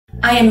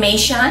I am Mei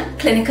Shan,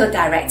 Clinical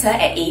Director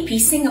at AP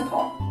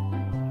Singapore.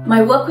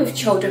 My work with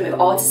children with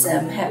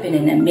autism have been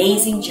an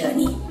amazing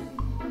journey.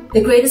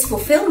 The greatest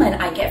fulfillment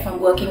I get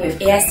from working with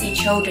ASD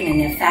children and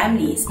their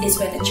families is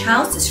when the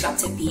child's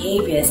disruptive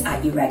behaviors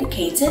are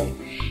eradicated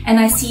and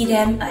I see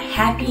them a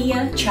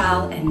happier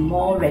child and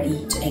more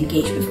ready to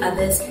engage with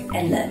others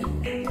and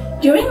learn.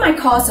 During my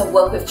course of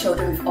work with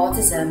children with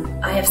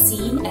autism, I have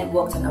seen and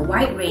worked on a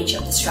wide range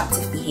of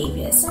disruptive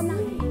behaviors.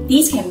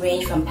 These can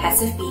range from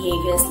passive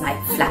behaviors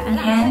like flapping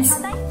hands,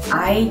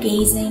 eye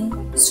gazing,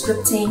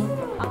 scripting,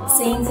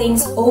 saying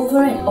things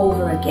over and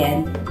over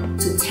again,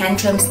 to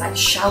tantrums like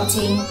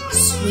shouting,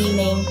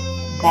 screaming,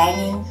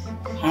 banging,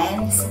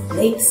 hands,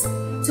 legs,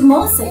 to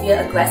more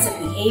severe aggressive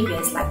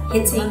behaviors like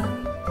hitting,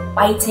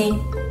 biting,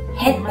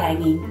 head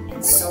banging,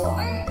 and so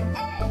on.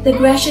 The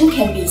aggression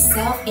can be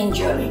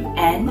self-injuring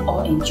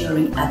and/or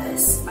injuring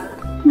others.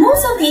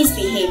 Most of these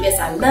behaviors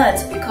are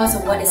learned because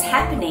of what is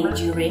happening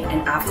during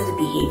and after the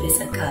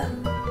behaviors occur.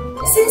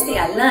 Since they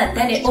are learned,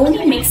 then it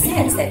only makes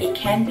sense that it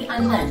can be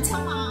unlearned.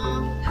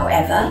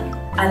 However,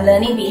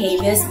 unlearning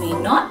behaviors may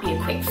not be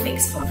a quick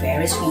fix for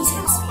various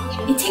reasons.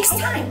 It takes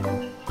time.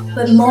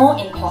 But more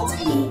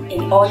importantly,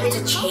 in order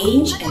to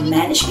change and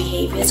manage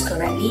behaviors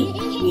correctly,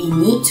 we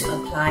need to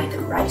apply the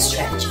right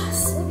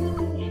strategies.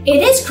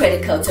 It is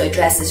critical to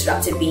address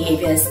disruptive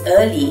behaviors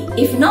early.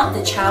 If not,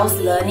 the child's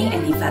learning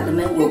and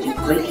development will be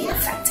greatly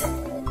affected.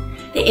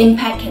 The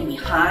impact can be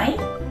high,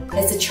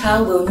 as the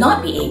child will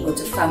not be able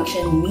to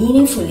function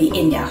meaningfully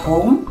in their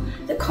home,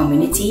 the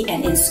community,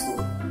 and in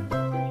school.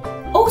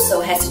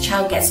 Also, as the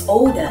child gets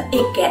older,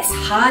 it gets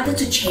harder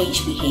to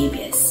change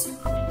behaviors.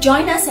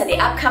 Join us at the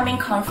upcoming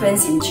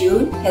conference in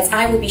June, as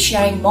I will be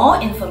sharing more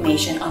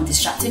information on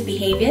disruptive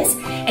behaviors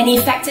and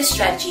effective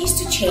strategies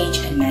to change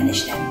and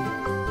manage them.